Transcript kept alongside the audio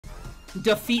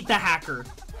Defeat the hacker.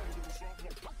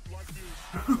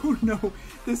 Oh no,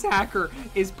 this hacker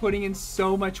is putting in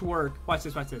so much work. Watch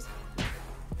this, watch this.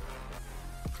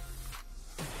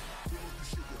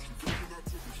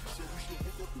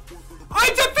 I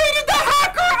defeated the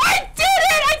hacker! I did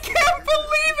it! I can't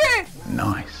believe it!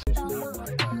 Nice.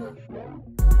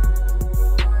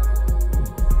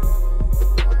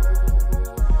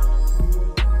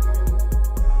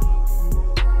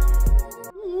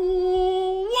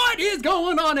 What is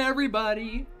going on,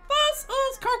 everybody? This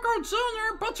is Coco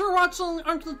Jr., but you're watching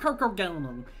Unky Coco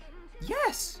Gaming.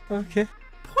 Yes. Okay.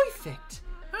 Perfect.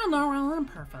 I know I'm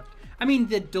perfect. I mean,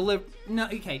 no,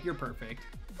 okay, you're perfect.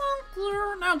 Thank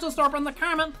you. Now just open the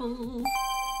comment, please.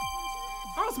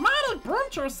 Osmotic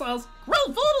Bruncher says, great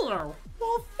video.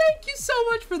 Well, thank you so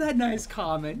much for that nice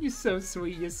comment. You're so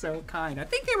sweet. You're so kind. I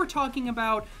think they were talking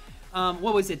about,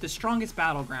 what was it? The strongest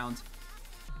battlegrounds.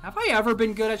 Have I ever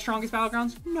been good at Strongest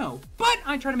Battlegrounds? No. But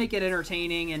I try to make it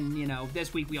entertaining, and, you know,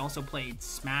 this week we also played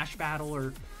Smash Battle,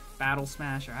 or Battle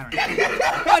Smash, or I don't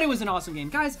know. But it was an awesome game.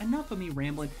 Guys, enough of me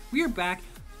rambling. We are back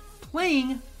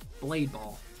playing Blade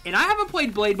Ball. And I haven't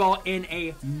played Blade Ball in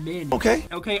a minute. Okay.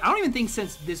 Okay, I don't even think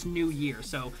since this new year,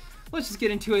 so let's just get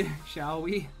into it, shall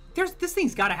we? This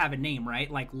thing's gotta have a name,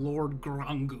 right? Like Lord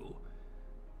Grungu.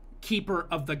 Keeper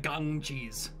of the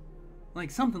Ganges. Like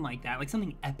something like that, like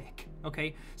something epic,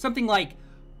 okay? Something like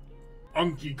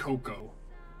Unky Coco.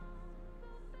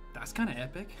 That's kind of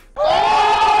epic.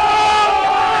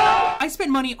 I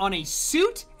spent money on a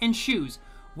suit and shoes.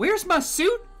 Where's my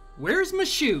suit? Where's my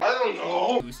shoes? I don't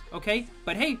know. Okay,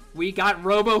 but hey, we got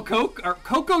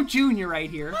Coco Jr. right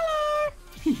here.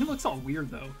 He looks all weird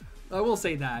though. I will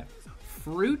say that.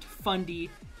 Fruit Fundy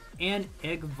and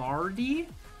Egvardi.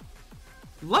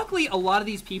 Luckily, a lot of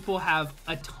these people have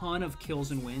a ton of kills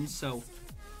and wins, so...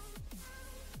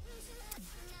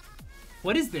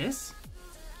 What is this?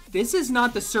 This is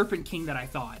not the Serpent King that I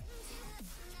thought.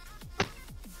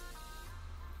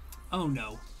 Oh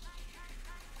no.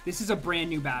 This is a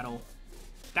brand new battle.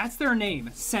 That's their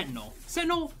name, Sentinel.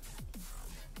 Sentinel,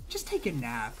 just take a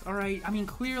nap, alright? I mean,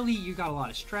 clearly you got a lot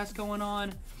of stress going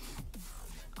on.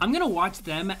 I'm gonna watch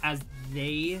them as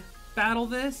they battle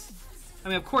this. I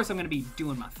mean, of course I'm gonna be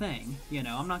doing my thing, you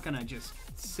know, I'm not gonna just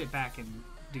sit back and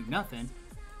do nothing.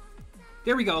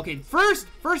 There we go, okay, first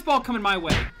ball coming my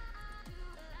way.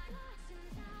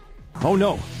 Oh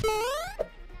no.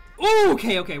 Ooh,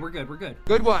 okay, we're good, we're good.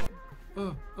 Good one.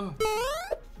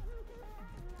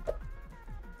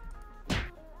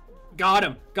 Got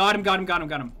him.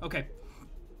 Okay.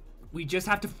 We just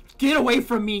have to get away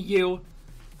from me, you.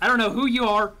 I don't know who you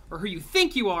are or who you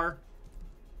think you are.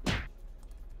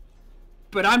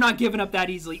 But I'm not giving up that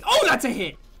easily. Oh, that's a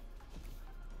hit.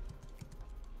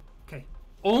 Okay.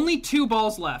 Only 2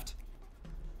 balls left.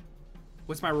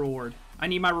 What's my reward? I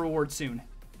need my reward soon.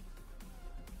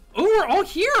 Oh, we're all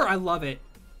here. I love it.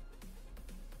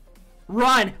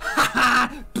 Run.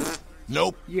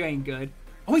 Nope. You ain't good.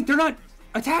 Oh, wait, they're not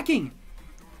attacking.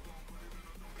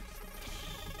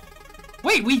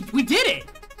 Wait, we did it.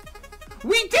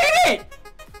 We did it.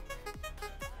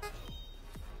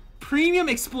 Premium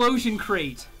explosion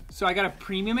crate. So I got a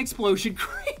premium explosion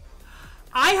crate.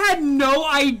 I had no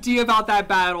idea about that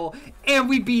battle, and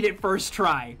we beat it first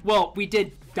try. Well, we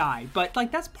did die, but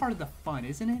like that's part of the fun,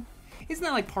 isn't it? Isn't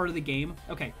that like part of the game?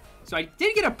 Okay, so I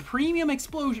did get a premium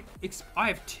explosion. I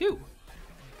have 2.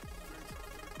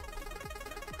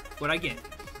 What'd I get?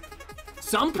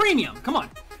 Some premium. Come on.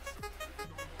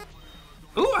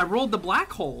 Ooh, I rolled the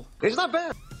black hole. It's not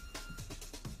bad.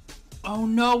 Oh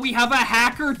no, we have a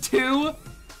hacker too?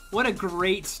 What a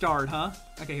great start, huh?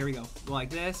 Okay, here we go. Like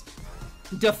this.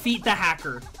 Defeat the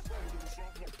hacker.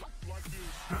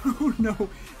 Oh no,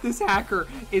 this hacker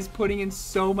is putting in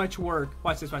so much work.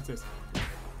 Watch this, watch this.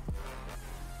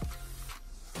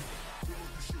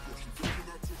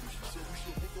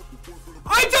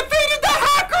 I defeated the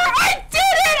hacker! I did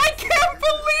it! I can't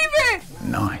believe it!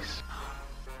 Nice.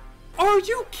 Are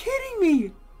you kidding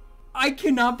me? I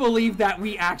cannot believe that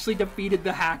we actually defeated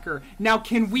the hacker. Now,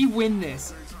 can we win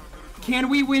this? Can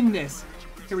we win this?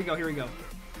 Here we go, here we go.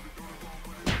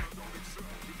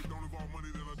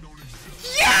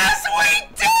 Yes, we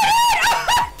did it!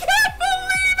 I can't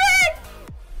believe it!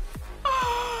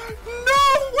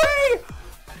 No way!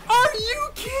 Are you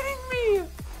kidding me?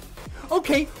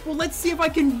 Okay, well, let's see if I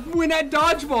can win at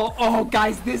dodgeball. Oh,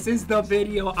 guys, this is the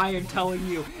video, I am telling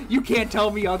you. You can't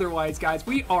tell me otherwise, guys.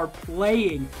 We are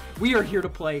playing. We are here to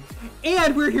play,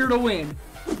 and we're here to win.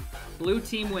 Blue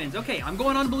team wins. Okay, I'm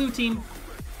going on blue team.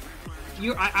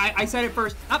 I said it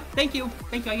first. Oh, thank you.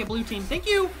 Thank you. I get blue team. Thank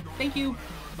you. Thank you.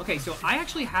 Okay, so I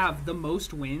actually have the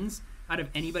most wins out of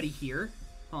anybody here.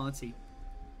 Oh, let's see.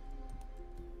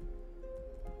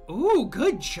 Ooh,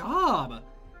 good job.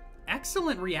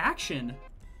 Excellent reaction.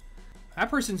 That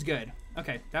person's good.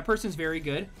 Okay, that person's very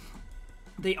good.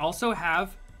 They also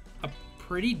have a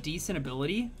pretty decent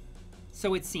ability,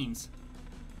 so it seems.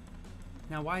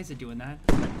 Now, why is it doing that?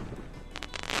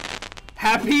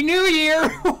 Happy New Year!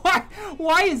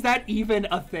 Why is that even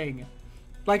a thing?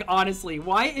 Like, honestly,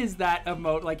 why is that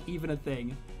emote, like, even a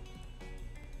thing?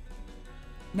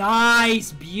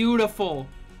 Nice! Beautiful!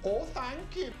 Oh,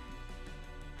 thank you.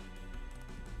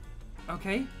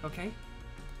 Okay, okay.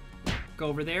 Go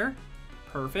over there.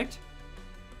 Perfect.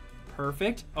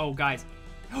 Perfect. Oh, guys.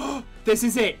 This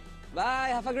is it! Bye,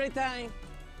 have a great time.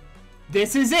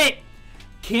 This is it!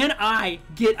 Can I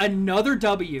get another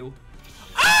W?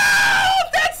 Oh!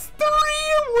 That's 3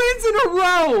 wins in a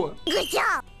row! Good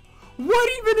job! What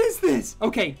even is this?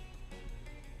 Okay.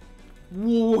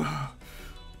 Whoa.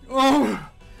 Oh,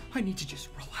 I need to just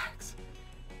relax.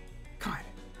 God.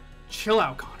 Chill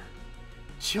out, Connor.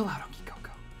 Chill out, Unky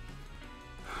Coco.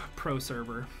 Pro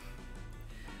server.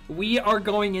 We are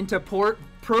going into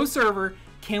pro server.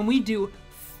 Can we do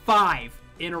 5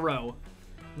 in a row?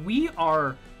 We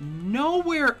are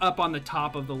nowhere up on the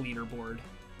top of the leaderboard.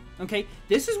 Okay,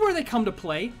 this is where they come to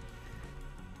play.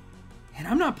 And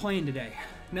I'm not playing today.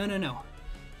 No, no, no.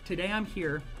 Today I'm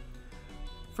here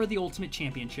for the ultimate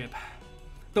championship.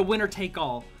 The winner take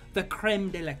all. The creme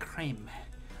de la creme.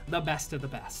 The best of the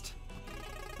best.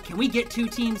 Can we get 2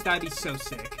 teams? That'd be so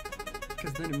sick.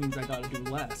 Because then it means I gotta do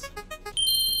less.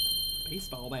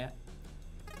 Baseball bat.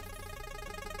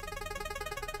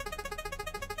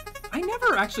 I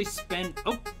never actually spend...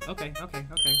 Oh, okay.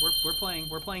 We're playing.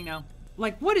 We're playing now.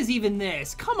 Like, what is even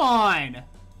this? Come on!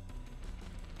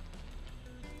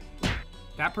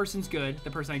 That person's good.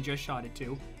 The person I just shot it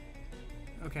to.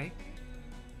 Okay.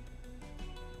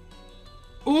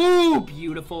 Ooh,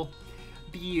 beautiful.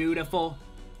 Beautiful.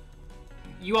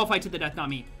 You all fight to the death, not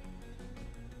me.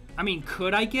 I mean,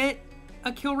 could I get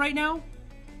a kill right now?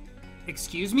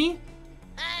 Excuse me?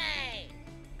 Hey!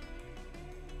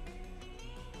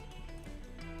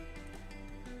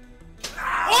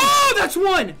 Oh, that's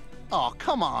 1! Oh,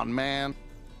 come on, man.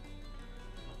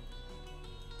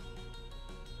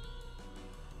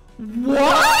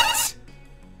 What?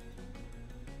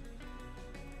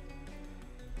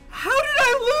 How did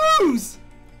I lose?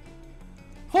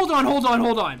 Hold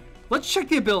on. Let's check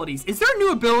the abilities. Is there a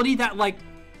new ability that, like,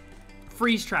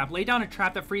 freeze trap? Lay down a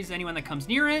trap that freezes anyone that comes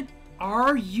near it?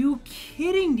 Are you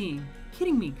kidding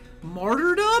me?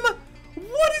 Martyrdom?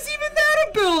 What is even that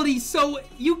ability? So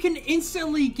you can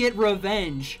instantly get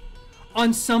revenge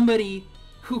on somebody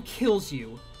who kills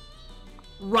you.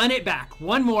 Run it back.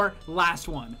 One more, last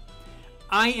one.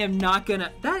 I am not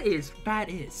gonna... That is.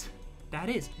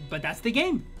 But that's the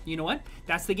game. You know what?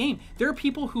 That's the game. There are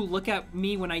people who look at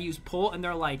me when I use pull and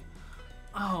they're like,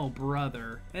 oh,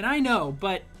 brother. And I know,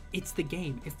 but it's the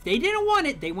game. If they didn't want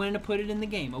it, they wanted to put it in the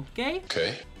game, okay?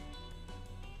 Okay.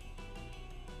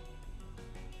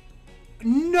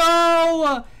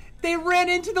 No! They ran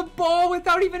into the ball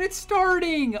without even it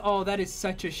starting. Oh, that is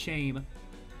such a shame.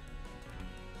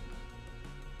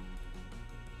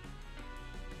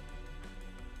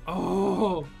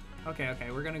 Oh, okay,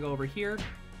 we're gonna go over here.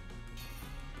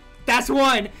 That's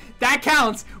 1. That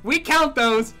counts. We count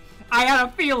those. I had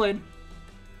a feeling.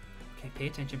 Okay,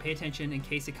 pay attention in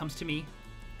case it comes to me.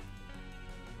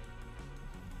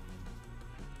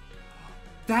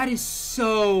 That is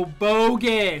so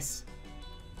bogus.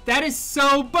 That is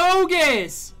so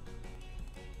bogus.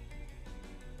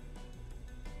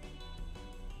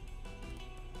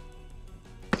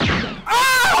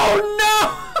 Oh,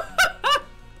 no!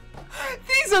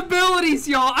 These abilities,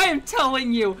 y'all, I am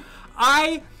telling you,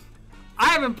 I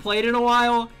haven't played in a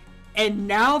while, and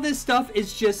now this stuff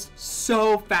is just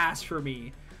so fast for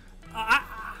me.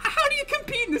 How do you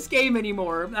compete in this game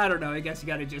anymore? I don't know, I guess you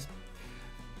gotta just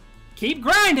keep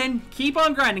grinding, keep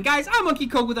on grinding. Guys, I'm Unky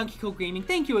Coco with Unky Coco Gaming.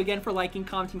 Thank you again for liking,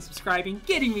 commenting, subscribing,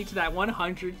 getting me to that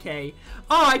 100K.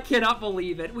 Oh, I cannot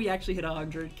believe it. We actually hit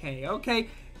 100K, okay?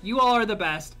 You all are the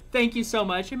best. Thank you so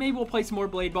much. And maybe we'll play some more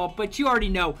Blade Ball, but you already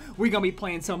know we're going to be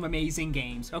playing some amazing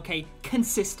games, okay?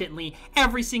 Consistently,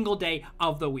 every single day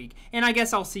of the week. And I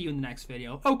guess I'll see you in the next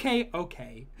video. Okay.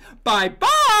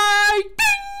 Bye-bye!